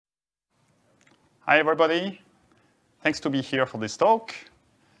Hi, everybody. Thanks to be here for this talk.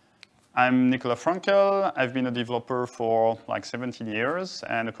 I'm Nicolas Fränkel. I've been a developer for like 17 years,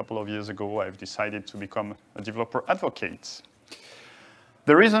 and a couple of years ago, I've decided to become a developer advocate.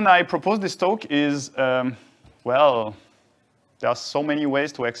 The reason I propose this talk is, well, there are so many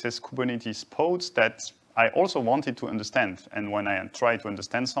ways to access Kubernetes pods that I also wanted to understand. And when I try to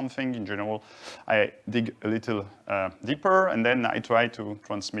understand something in general, I dig a little deeper, and then I try to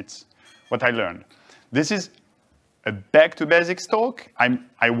transmit what I learned. This is a back to basics talk.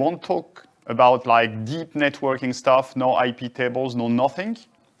 I won't talk about like deep networking stuff, no IP tables, no nothing.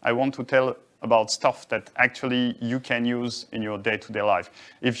 I want to tell about stuff that actually you can use in your day-to-day life.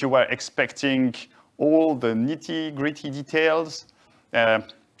 If you were expecting all the nitty-gritty details,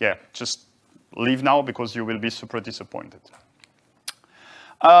 yeah, just leave now because you will be super disappointed.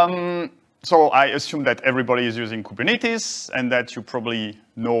 So I assume that everybody is using Kubernetes and that you probably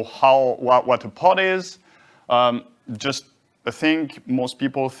know what a pod is. Just a thing, most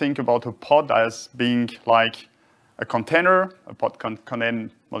people think about a pod as being like a container. A pod can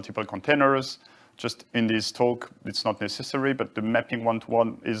contain multiple containers. Just in this talk, it's not necessary, but the mapping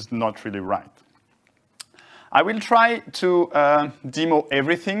one-to-one is not really right. I will try to demo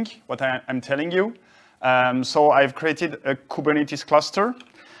everything, what I'm telling you. So I've created a Kubernetes cluster.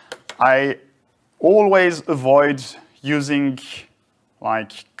 I always avoid using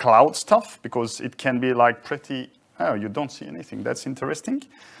like cloud stuff because it can be like pretty, oh, you don't see anything. That's interesting.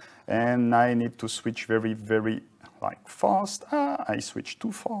 And I need to switch very, very like fast. I switch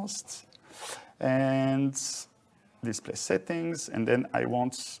too fast. And display settings, and then I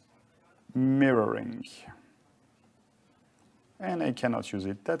want mirroring. And I cannot use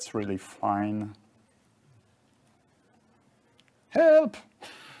it. That's really fine. Help!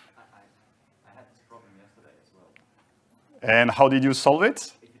 I had this problem yesterday as well. And how did you solve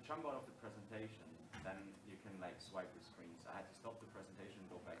it? If you jump out of the presentation, then you can like swipe the screens. I had to stop the presentation and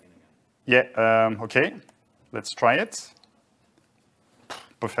go back in again. Yeah, okay. Let's try it.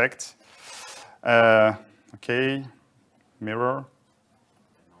 Perfect. Okay, mirror.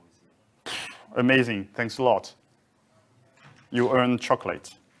 Amazing, thanks a lot. You earn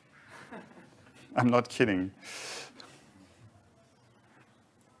chocolate. I'm not kidding.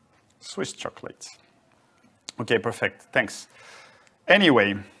 Swiss chocolate. Okay, perfect, thanks.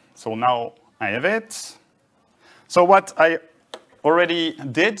 Anyway, so now I have it. So what I already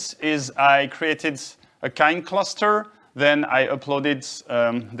did is I created a kind cluster, then I uploaded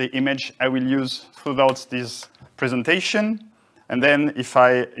the image I will use throughout this presentation. And then if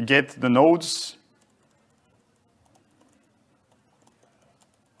I get the nodes,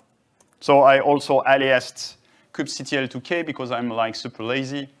 so I also aliased kubectl2k because I'm like super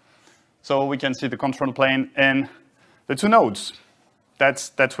lazy. So we can see the control plane and the two nodes.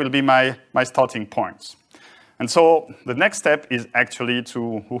 That will be my starting points. And so the next step is actually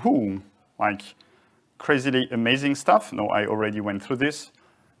to, like crazily amazing stuff. No, I already went through this.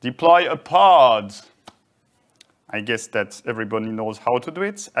 Deploy a pod. I guess that everybody knows how to do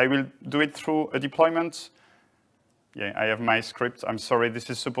it. I will do it through a deployment. Yeah, I have my script. I'm sorry, this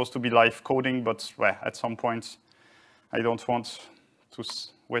is supposed to be live coding, but well, at some point, I don't want to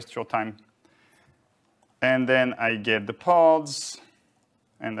waste your time. And then I get the pods,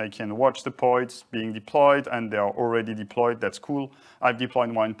 and I can watch the pods being deployed, and they are already deployed. That's cool. I've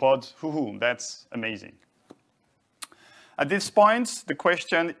deployed one pod. That's amazing. At this point, the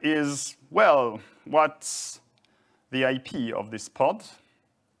question is, well, what's the IP of this pod?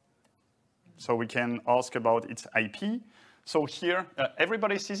 So we can ask about its IP. So here,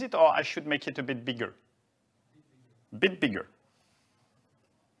 everybody sees it, or I should make it a bit bigger? A bit bigger.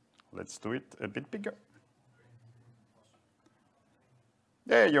 Let's do it a bit bigger.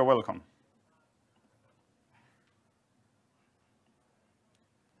 Yeah, you're welcome.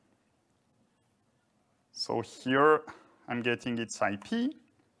 So here, I'm getting its IP.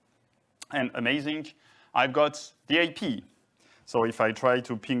 And amazing, I've got the IP. So if I try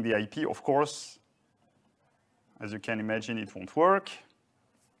to ping the IP, of course, as you can imagine, it won't work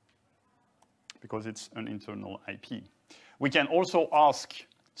because it's an internal IP. We can also ask,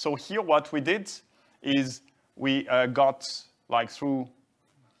 so here what we did is we got like through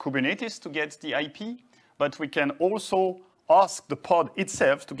Kubernetes to get the IP, but we can also ask the pod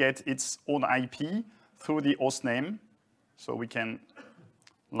itself to get its own IP through the host name. So we can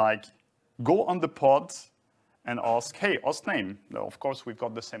like go on the pod and ask, hey, host name. Now, of course, we've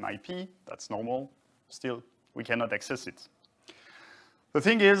got the same IP. That's normal. Still, we cannot access it. The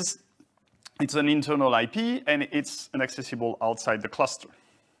thing is, it's an internal IP, and it's inaccessible outside the cluster.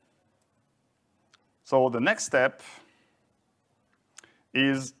 So the next step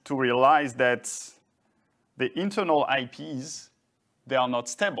is to realize that the internal IPs, they are not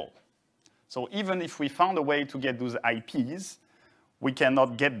stable. So even if we found a way to get those IPs, we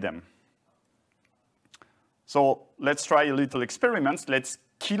cannot get them. So let's try a little experiment. Let's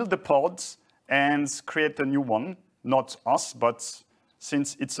kill the pods and create a new one. Not us, but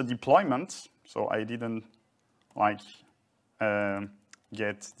since it's a deployment, so I didn't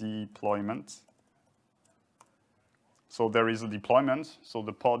get deployment. So there is a deployment, so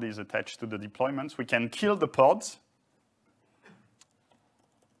the pod is attached to the deployment. We can kill the pods.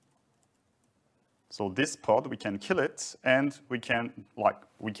 So this pod, we can kill it, and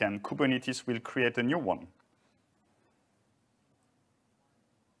Kubernetes will create a new one.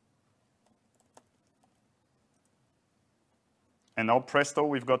 And now presto,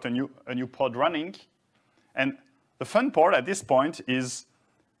 we've got a new pod running. And the fun part at this point is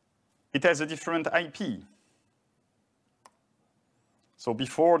it has a different IP. So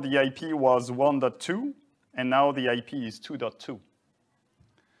before the IP was 1.2, and now the IP is 2.2.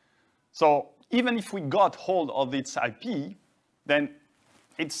 So even if we got hold of its IP, then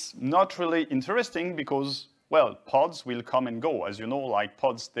it's not really interesting because, well, pods will come and go. As you know, like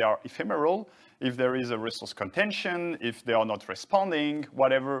pods, they are ephemeral. If there is a resource contention, if they are not responding,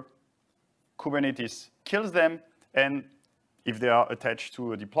 whatever, Kubernetes kills them. And if they are attached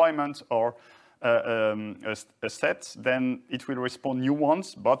to a deployment or a set, then it will respawn new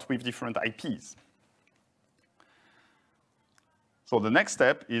ones, but with different IPs. So the next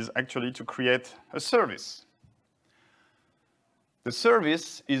step is actually to create a service. The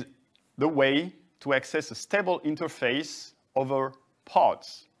service is the way to access a stable interface over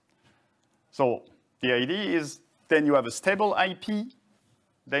pods. So the idea is then you have a stable IP,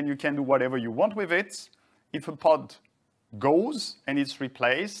 then you can do whatever you want with it. If a pod goes and it's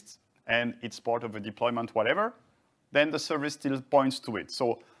replaced and it's part of a deployment, whatever, then the service still points to it.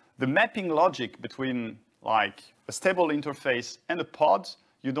 So the mapping logic between like a stable interface and a pod,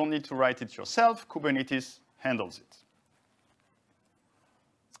 you don't need to write it yourself. Kubernetes handles it.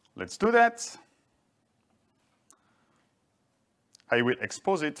 Let's do that. I will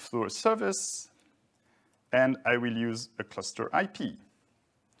expose it through a service, and I will use a cluster IP.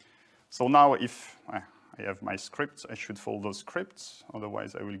 So now if I have my scripts, I should follow those scripts,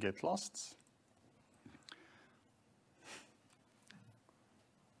 otherwise I will get lost.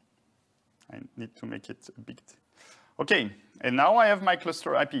 I need to make it a big. Okay, and now I have my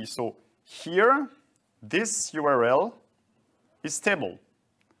cluster IP. So here, this URL is stable.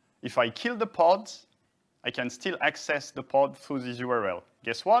 If I kill the pod, I can still access the pod through this URL.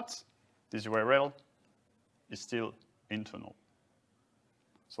 Guess what? This URL is still internal.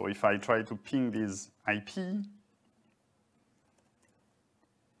 So if I try to ping this IP,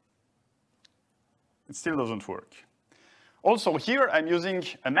 it still doesn't work. Also here, I'm using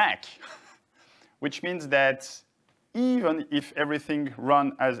a Mac, which means that even if everything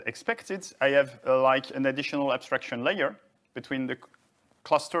runs as expected, I have like an additional abstraction layer between the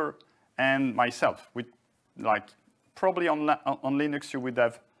cluster and myself. With, like, probably on Linux, you would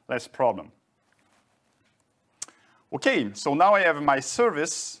have less problem. Okay, so now I have my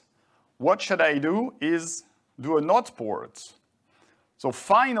service. What should I do is do a NodePort. So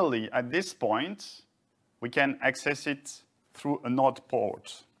finally, at this point, we can access it through a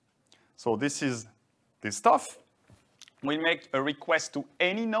NodePort. So this is this stuff. We make a request to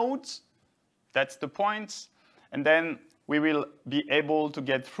any nodes. That's the point. And then we will be able to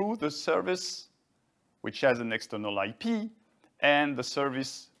get through the service, which has an external IP, and the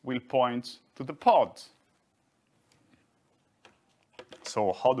service will point to the pod.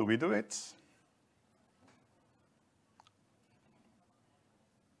 So how do we do it?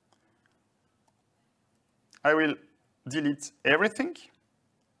 I will delete everything,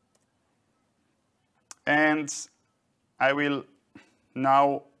 and I will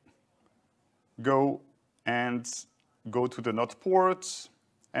now go to the NodePort,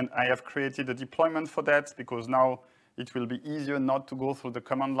 and I have created a deployment for that because now it will be easier not to go through the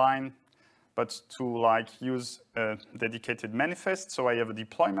command line, but to like use a dedicated manifest. So I have a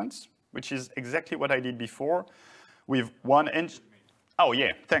deployment, which is exactly what I did before with one engine. Oh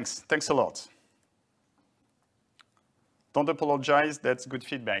yeah, thanks a lot. Don't apologize, that's good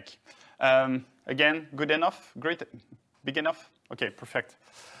feedback. Again, good enough, great, big enough? Okay, perfect.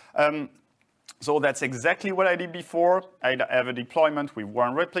 So that's exactly what I did before. I have a deployment with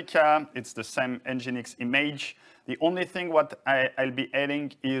one replica. It's the same Nginx image. The only thing what I'll be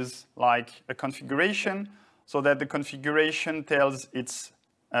adding is like a configuration so that the configuration tells its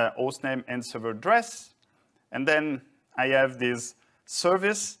hostname and server address. And then I have this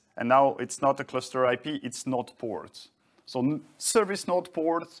service, and now it's not a cluster IP, it's NodePort. So service node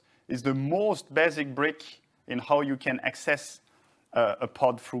port is the most basic brick in how you can access a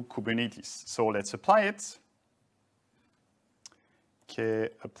pod through Kubernetes. So let's apply it. Okay,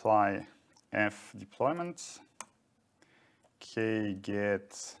 apply F deployment. Okay,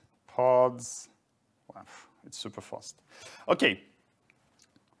 get pods. Wow, it's super fast. Okay,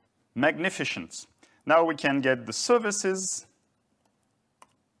 magnificent. Now we can get the services.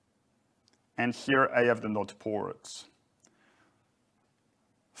 And here I have the NodePort.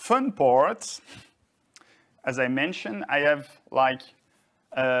 Fun part, as I mentioned, I have like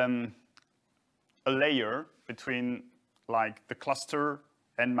a layer between like the cluster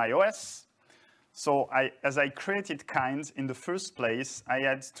and my OS. So as I created kinds in the first place, I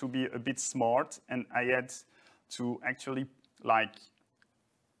had to be a bit smart, and I had to actually like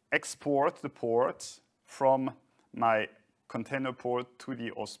export the port from my container port to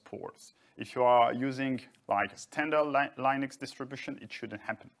the host ports. If you are using like a standard Linux distribution, it shouldn't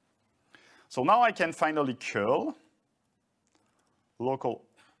happen. So now I can finally curl local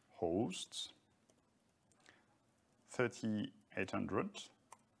hosts 3800,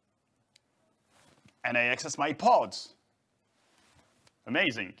 and I access my pods.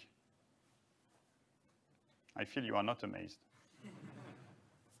 Amazing. I feel you are not amazed.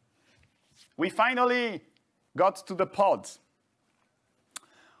 We finally got to the pod.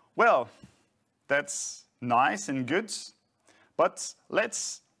 Well, that's nice and good, but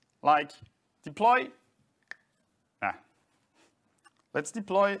let's like deploy. Let's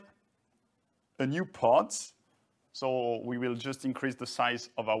deploy a new pod. So we will just increase the size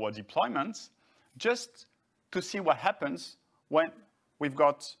of our deployment just to see what happens when we've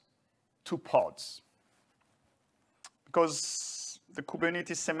got 2 pods. Because the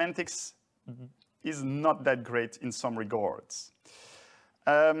Kubernetes semantics is not that great in some regards.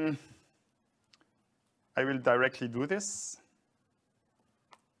 I will directly do this.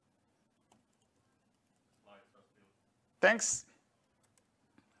 Thanks.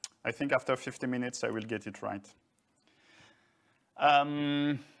 I think after 50 minutes, I will get it right.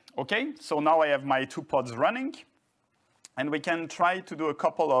 Okay, so now I have my 2 pods running, and we can try to do a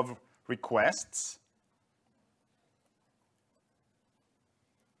couple of requests.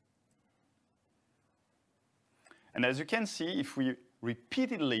 And as you can see, if we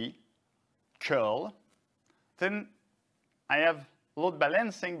repeatedly curl, then I have load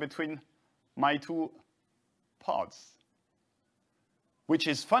balancing between my 2 pods, which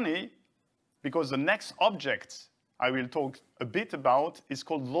is funny because the next object I will talk a bit about is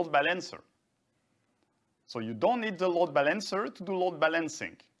called load balancer. So you don't need the load balancer to do load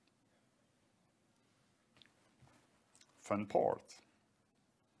balancing. Fun part.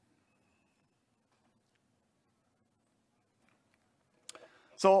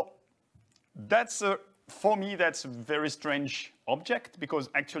 So that's for me, that's a very strange object because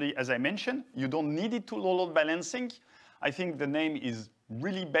actually, as I mentioned, you don't need it to do load balancing. I think the name is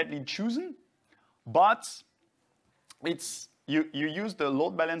really badly chosen, but you use the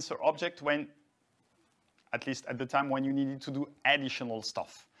load balancer object when, at least at the time when you needed to do additional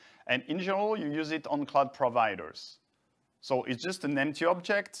stuff. And in general, you use it on cloud providers. So it's just an empty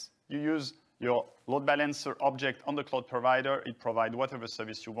object. You use your load balancer object on the cloud provider. It provides whatever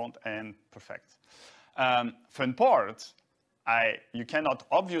service you want, and perfect. Fun part, you cannot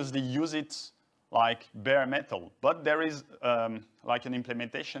obviously use it like bare metal, but there is like an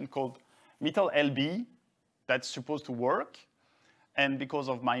implementation called metal LB that's supposed to work. And because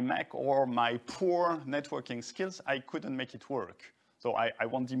of my Mac or my poor networking skills, I couldn't make it work. So I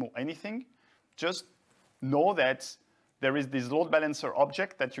won't demo anything. Just know that there is this load balancer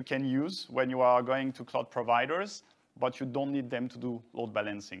object that you can use when you are going to cloud providers, but you don't need them to do load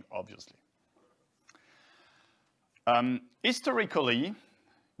balancing, obviously. Historically,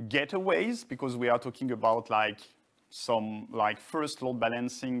 getaways, because we are talking about like some like first load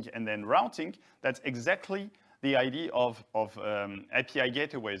balancing and then routing, that's exactly the idea of API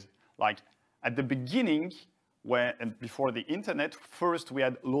gateways. Like at the beginning, and before the internet, first we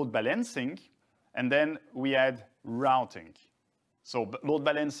had load balancing, and then we had routing. So load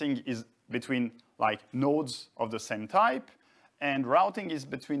balancing is between like nodes of the same type, and routing is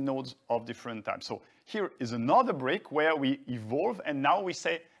between nodes of different types. So here is another brick where we evolve, and now we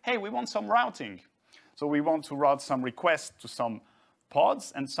say, hey, we want some routing. So we want to route some requests to some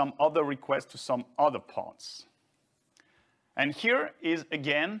pods and some other requests to some other pods. And here is,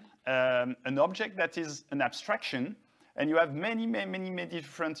 again, an object that is an abstraction, and you have many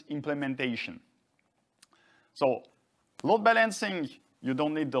different implementation. So load balancing, you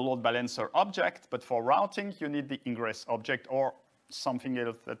don't need the load balancer object, but for routing, you need the Ingress object or something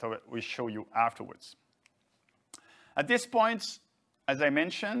else that we show you afterwards. At this point, as I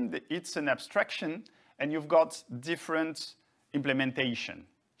mentioned, it's an abstraction, and you've got different implementation.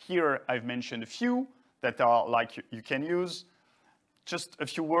 Here, I've mentioned a few that are like you can use. Just a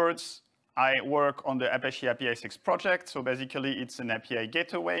few words. I work on the Apache api6 project. So basically, it's an API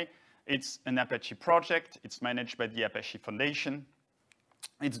gateway. It's an Apache project. It's managed by the Apache Foundation.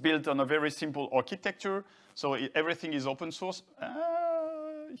 It's built on a very simple architecture. So everything is open source.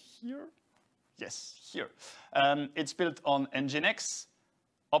 Here? Yes, here. It's built on Nginx,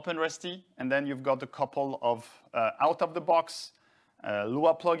 OpenResty, and then you've got a couple of out-of-the-box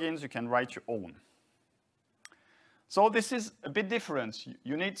Lua plugins. You can write your own. So this is a bit different.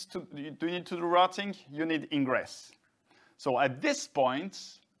 You need to do routing. You need Ingress. So at this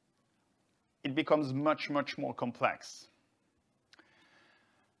point, it becomes much, much more complex.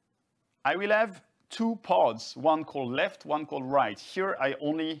 I will have two pods, one called left, one called right. Here, I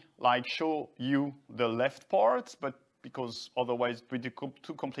only show you the left part, but because otherwise it would be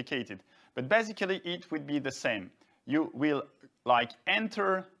too complicated. But basically, it would be the same. You will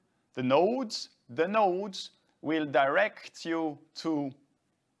enter the nodes. The nodes will direct you to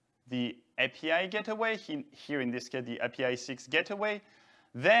the API gateway, here in this case, the api6 gateway.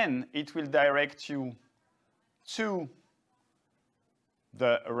 Then it will direct you to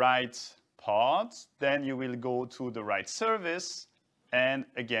the right pod. Then you will go to the right service. And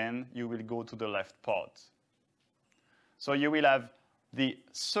again, you will go to the left pod. So you will have the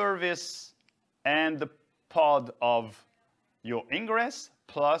service and the pod of your Ingress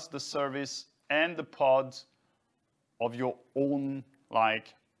plus the service and the pod of your own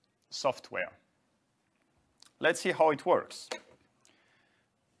software. Let's see how it works.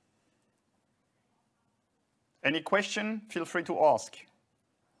 Any question? Feel free to ask.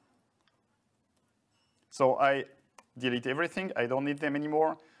 So I delete everything. I don't need them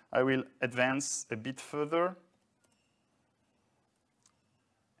anymore. I will advance a bit further.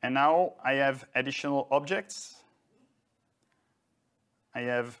 And now I have additional objects. I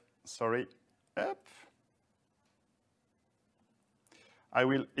have, I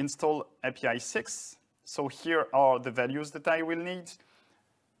will install api6. So here are the values that I will need.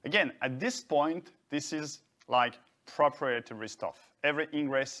 Again, at this point, this is proprietary stuff. Every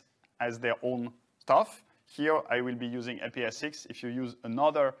Ingress has their own stuff. Here, I will be using api6. If you use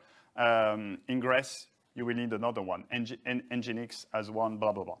another Ingress, you will need another one. Nginx has one,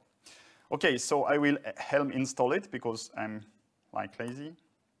 blah, blah, blah. OK, so I will Helm install it because I'm lazy.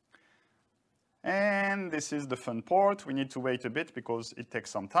 And this is the fun part. We need to wait a bit because it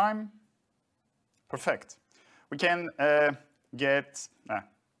takes some time. Perfect. We can get,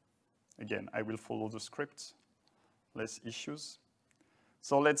 again, I will follow the script, less issues.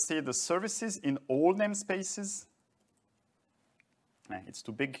 So let's see the services in all namespaces. It's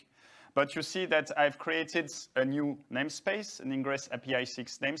too big. But you see that I've created a new namespace, an Ingress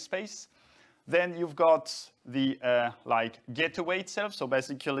api6 namespace. Then you've got the gateway itself. So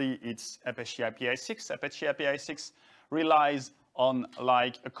basically, it's Apache api6. Apache api6 relies on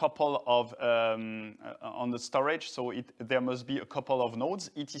a couple of on the storage. So there must be a couple of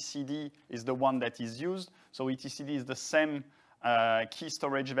nodes. etcd is the one that is used. So etcd is the same key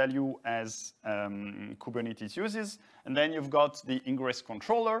storage value as Kubernetes uses. And then you've got the Ingress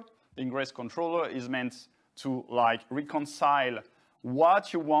controller. The Ingress controller is meant to reconcile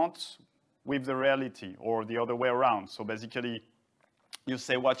what you want with the reality, or the other way around. So basically, you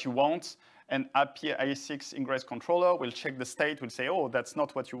say what you want, and api6 Ingress controller will check the state, will say, oh, that's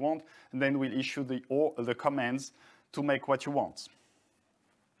not what you want, and then will issue the commands to make what you want.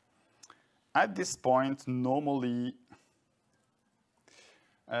 At this point, normally,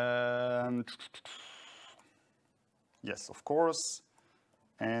 yes, of course,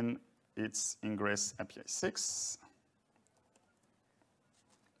 and it's Ingress api6.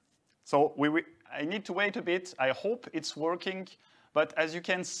 So I need to wait a bit. I hope it's working. But as you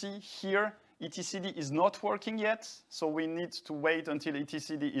can see here, etcd is not working yet. So we need to wait until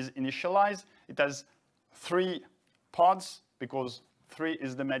etcd is initialized. It has 3 pods, because 3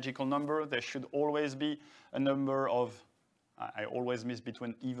 is the magical number. There should always be a number of, I always miss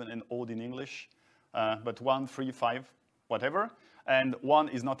between even and odd in English, but 1, 3, 5, whatever. And 1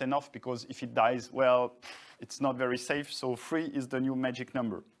 is not enough, because if it dies, well, it's not very safe. So 3 is the new magic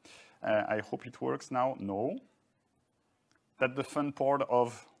number. I hope it works now. No. That's the fun part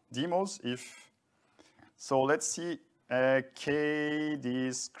of demos. So let's see.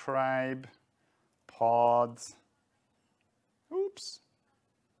 Describe pod. Oops.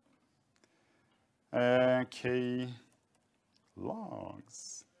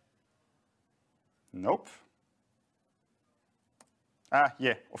 Logs. Nope.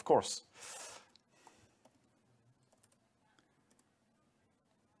 Yeah, of course.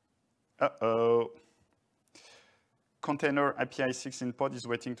 Uh-oh. Container API 6 in pod is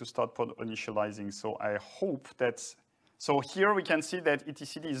waiting to start pod initializing. So I hope that, so here we can see that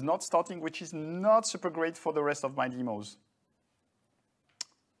etcd is not starting, which is not super great for the rest of my demos.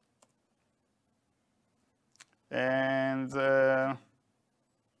 And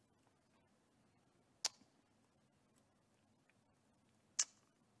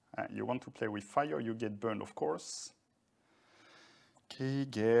you want to play with fire, you get burned, of course. Okay,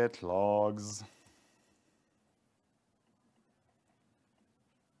 get logs.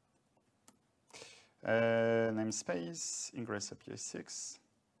 Namespace, Ingress API 6.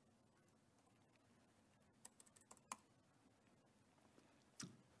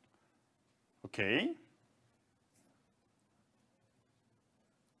 Okay.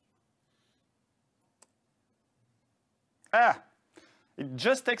 It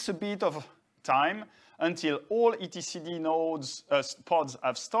just takes a bit of time until all etcd nodes, pods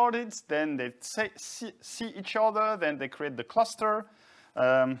have started, then they see each other, then they create the cluster.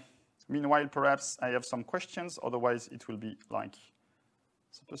 Meanwhile, perhaps I have some questions, otherwise it will be like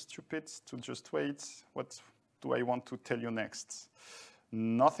super stupid to just wait. What do I want to tell you next?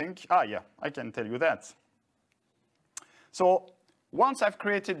 Nothing. Yeah, I can tell you that. So once I've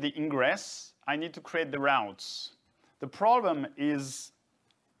created the ingress, I need to create the routes. The problem is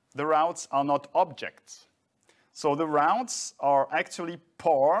the routes are not objects. So the routes are actually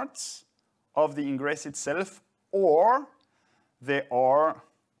parts of the ingress itself, or they are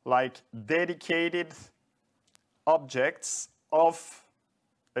like dedicated objects of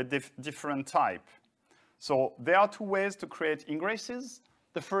a different type. So there are two ways to create ingresses.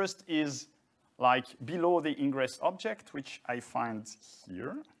 The first is like below the ingress object, which I find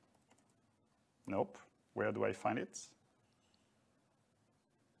here. Nope. Where do I find it?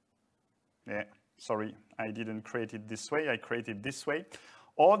 Yeah, sorry, I didn't create it this way. I created it this way.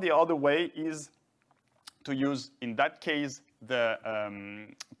 Or the other way is to use, in that case, the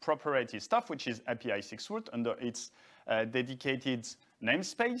proprietary stuff, which is API 6 root under its dedicated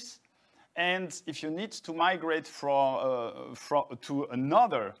namespace. And if you need to migrate to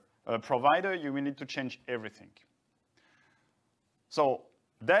another provider, you will need to change everything. So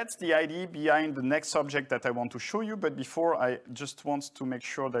that's the idea behind the next object that I want to show you. But before, I just want to make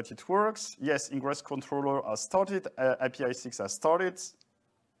sure that it works. Yes, Ingress controller has started. API 6 has started.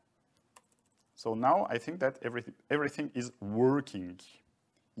 So now I think that everything is working.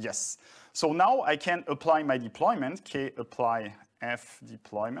 Yes. So now I can apply my deployment, k-apply f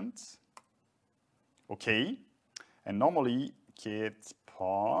deployment. OK. And normally, get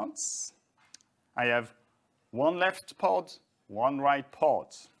pods. I have one left pod, one right pod.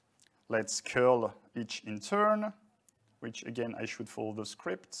 Let's curl each in turn, which again, I should follow the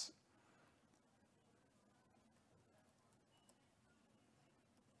script.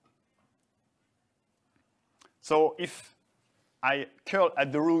 So if I curl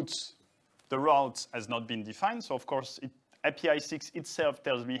at the root, the route has not been defined. So of course, API 6 itself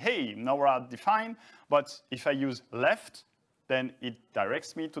tells me, hey, no route defined. But if I use left, then it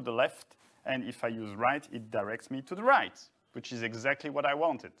directs me to the left. And if I use right, it directs me to the right, which is exactly what I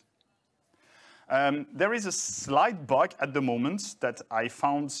wanted. There is a slight bug at the moment that I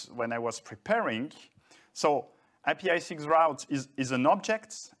found when I was preparing. So API 6 route is an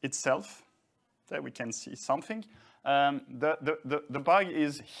object itself. There we can see something. The bug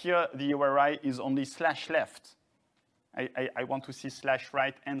is here, the URI is only /left. I want to see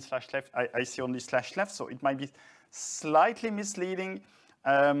 /right and /left. I see only /left, so it might be slightly misleading.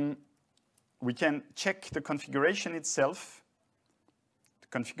 We can check the configuration itself. The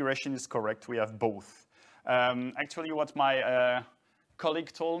configuration is correct. We have both. Actually, what my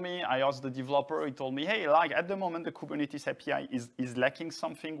colleague told me, I asked the developer, he told me, hey, like at the moment, the Kubernetes API is lacking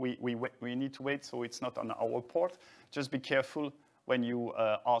something. We need to wait, so it's not on our port. Just be careful when you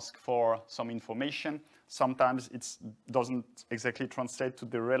ask for some information. Sometimes it doesn't exactly translate to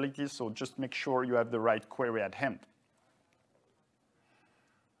the reality, so just make sure you have the right query at hand.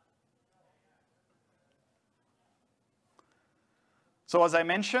 So as I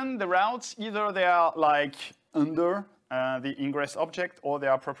mentioned, the routes, either they are like under the ingress object, or they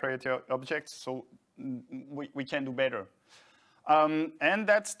are proprietary objects, so we can do better. And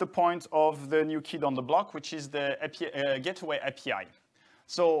that's the point of the new kid on the block, which is the gateway API.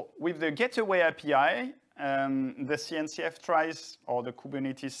 So with the gateway API, the CNCF tries, or the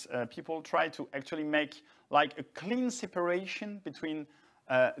Kubernetes people try to actually make like a clean separation between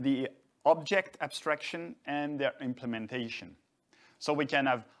the object abstraction and their implementation. So we can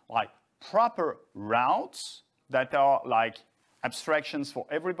have like proper routes that are like abstractions for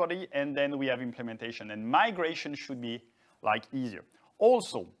everybody, and then we have implementation. And migration should be like easier.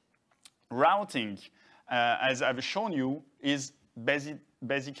 Also, routing, as I've shown you, is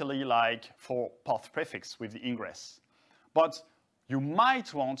basically like for path prefix with the Ingress. But you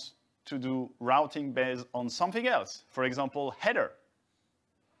might want to do routing based on something else, for example, header.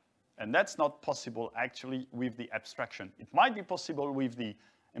 And that's not possible actually with the abstraction. It might be possible with the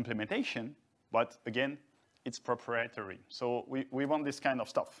implementation, but again, it's proprietary. So we want this kind of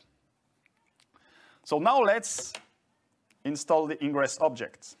stuff. So now let's install the Ingress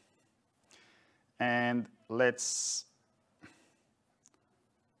object. And let's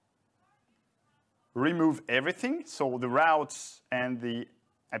remove everything, so the routes and the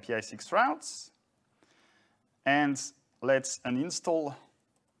API6 routes. And let's uninstall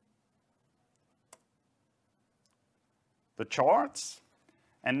the charts.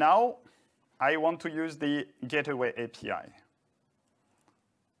 And now I want to use the gateway API.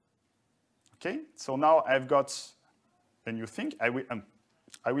 Okay, so now I've got a new thing. I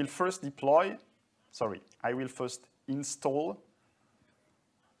will first install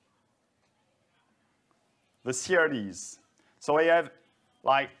the CRDs. So I have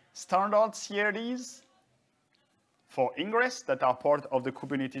like standard CRDs for Ingress that are part of the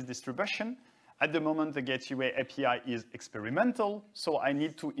Kubernetes distribution. At the moment, the gateway API is experimental, so I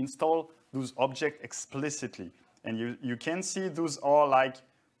need to install those objects explicitly. And you can see those are like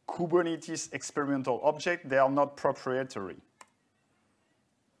Kubernetes experimental objects. They are not proprietary.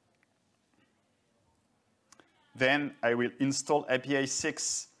 Then I will install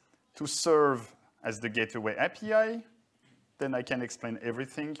API6 to serve as the gateway API. Then I can explain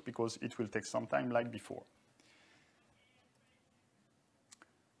everything because it will take some time like before.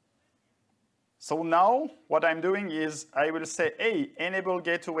 So now what I'm doing is I will say, hey, enable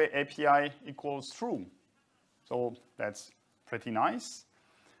gateway API equals true. So that's pretty nice.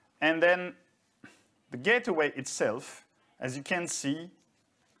 And then the gateway itself, as you can see,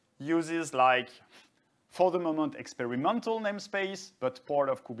 uses like, for the moment, experimental namespace, but part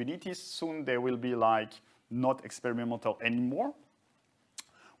of Kubernetes. Soon they will be like not experimental anymore.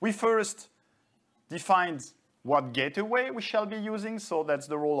 We first defined what gateway we shall be using, so that's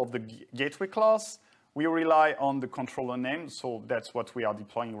the role of the gateway class. We rely on the controller name, so that's what we are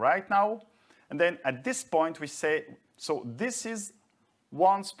deploying right now. And then at this point we say, so this is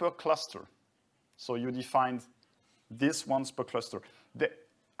once per cluster. So you defined this once per cluster.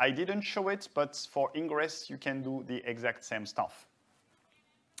 I didn't show it, but for Ingress you can do the exact same stuff.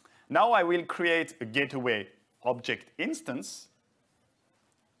 Now I will create a gateway object instance.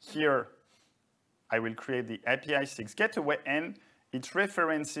 Here I will create the API6 gateway, and it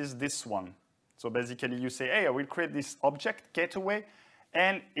references this one. So basically you say, hey, I will create this object gateway,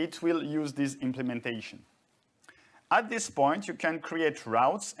 and it will use this implementation. At this point, you can create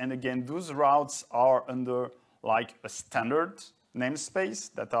routes, and again, those routes are under like a standard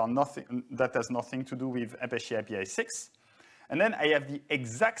namespace that has nothing to do with Apache API6. And then I have the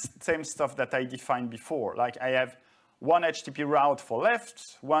exact same stuff that I defined before. Like I have one HTTP route for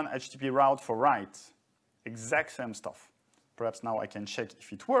left, one HTTP route for right. Exact same stuff. Perhaps now I can check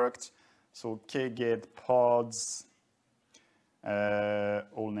if it worked. So kget pods,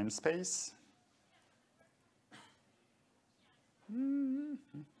 all namespace.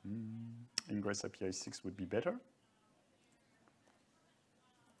 Ingress API 6 would be better.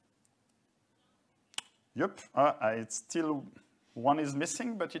 Yep, it's still one is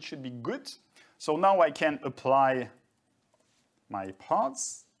missing, but it should be good. So now I can apply my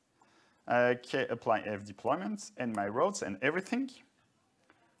pods, apply f deployment, and my routes and everything.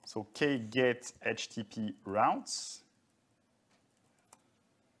 So kget HTTP routes.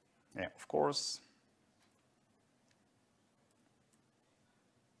 Yeah, of course.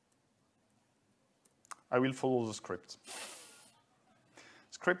 I will follow the script.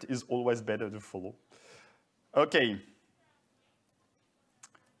 Script is always better to follow. Okay.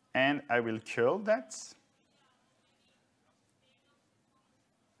 And I will curl that.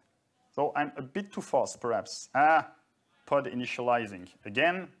 So I'm a bit too fast, perhaps. Pod initializing.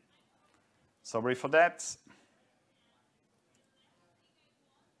 Again, sorry for that.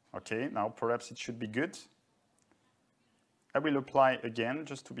 Okay, now perhaps it should be good. I will apply again,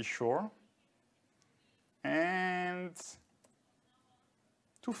 just to be sure. And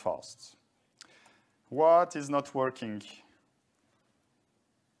too fast. What is not working?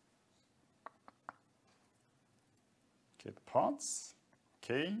 Get pods,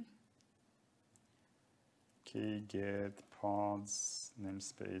 okay. Okay, get pods,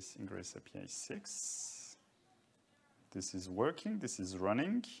 namespace, Ingress API 6. This is working, this is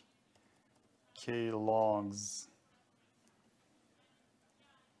running. K logs.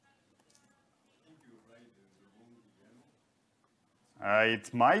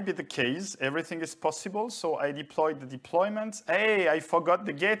 It might be the case. Everything is possible. So I deployed the deployment. Hey, I forgot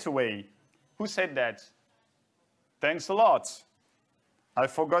the gateway. Who said that? Thanks a lot. I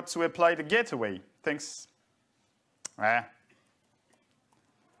forgot to apply the gateway. Thanks.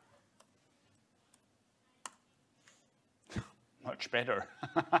 Much better.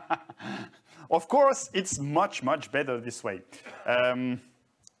 Of course, it's much, much better this way.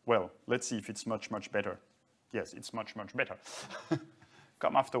 Well, let's see if it's much, much better. Yes, it's much, much better.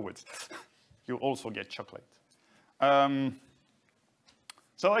 Come afterwards. You also get chocolate.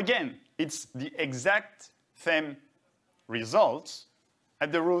 So again, it's the exact same results.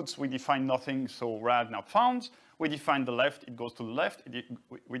 At the roots, we define nothing, so right now found. We define the left, it goes to the left.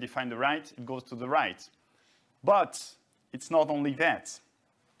 We define the right, it goes to the right. But it's not only that.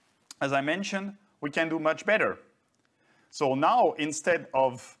 As I mentioned, we can do much better. So now, instead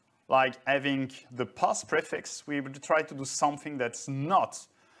of like having the pass prefix, we would try to do something that's not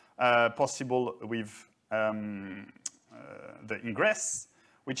possible with the Ingress,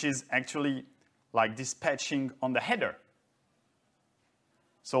 which is actually like dispatching on the header.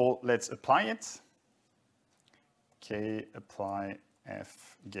 So let's apply it. Okay, apply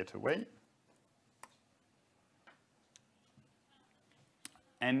f gateway.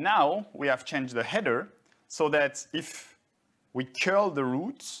 And now we have changed the header so that if we curl the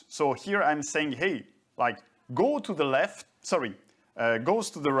roots, so here I'm saying, hey, like go to the left, sorry,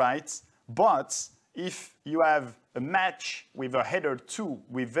 goes to the right, but if you have a match with a header 2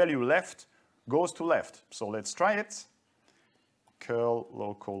 with value left, goes to left. So let's try it. Curl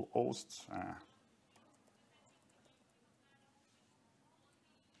localhost.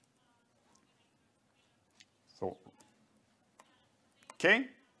 So, okay.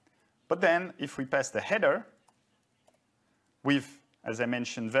 But then if we pass the header with, as I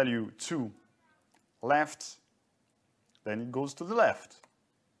mentioned, value 2 left, then it goes to the left.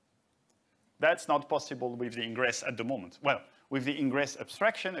 That's not possible with the Ingress at the moment. Well, with the Ingress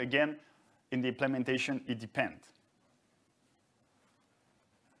abstraction, again, in the implementation, it depends.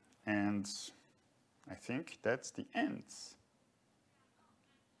 And I think that's the end.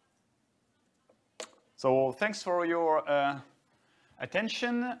 So thanks for your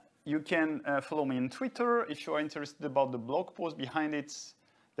attention. You can follow me on Twitter if you are interested about the blog post behind it.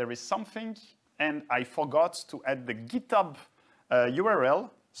 There is something, and I forgot to add the GitHub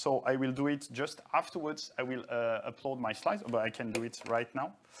URL, so I will do it just afterwards. I will upload my slides, but I can do it right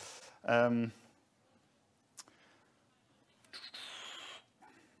now.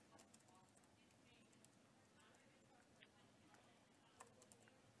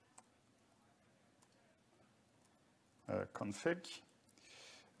 Config,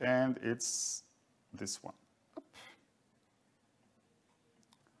 and it's this one.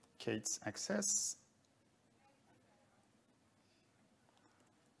 Kate's access.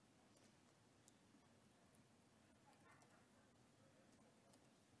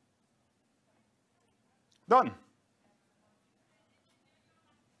 Done.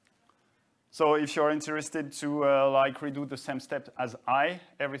 So if you're interested to like redo the same steps as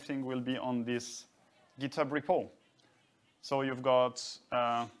everything will be on this GitHub repo. So you've got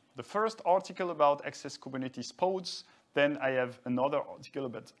the first article about access Kubernetes pods. Then I have another article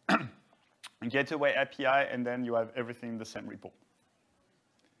about gateway API, and then you have everything in the same repo.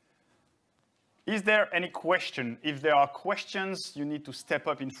 Is there any question? If there are questions, you need to step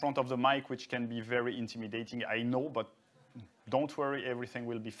up in front of the mic, which can be very intimidating, I know, but don't worry, everything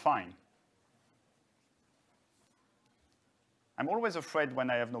will be fine. I'm always afraid when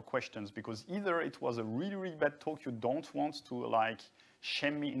I have no questions, because either it was a really, really bad talk you don't want to like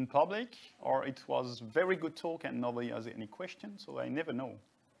shame me in public, or it was very good talk and nobody has any questions, so I never know.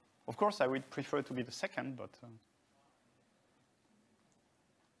 Of course, I would prefer to be the second, but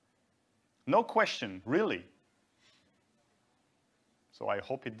no question, really. So I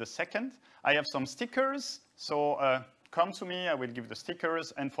hope it's the second. I have some stickers, so come to me, I will give the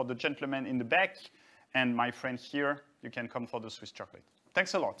stickers, and for the gentleman in the back and my friend here, you can come for the Swiss chocolate.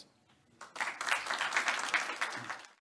 Thanks a lot.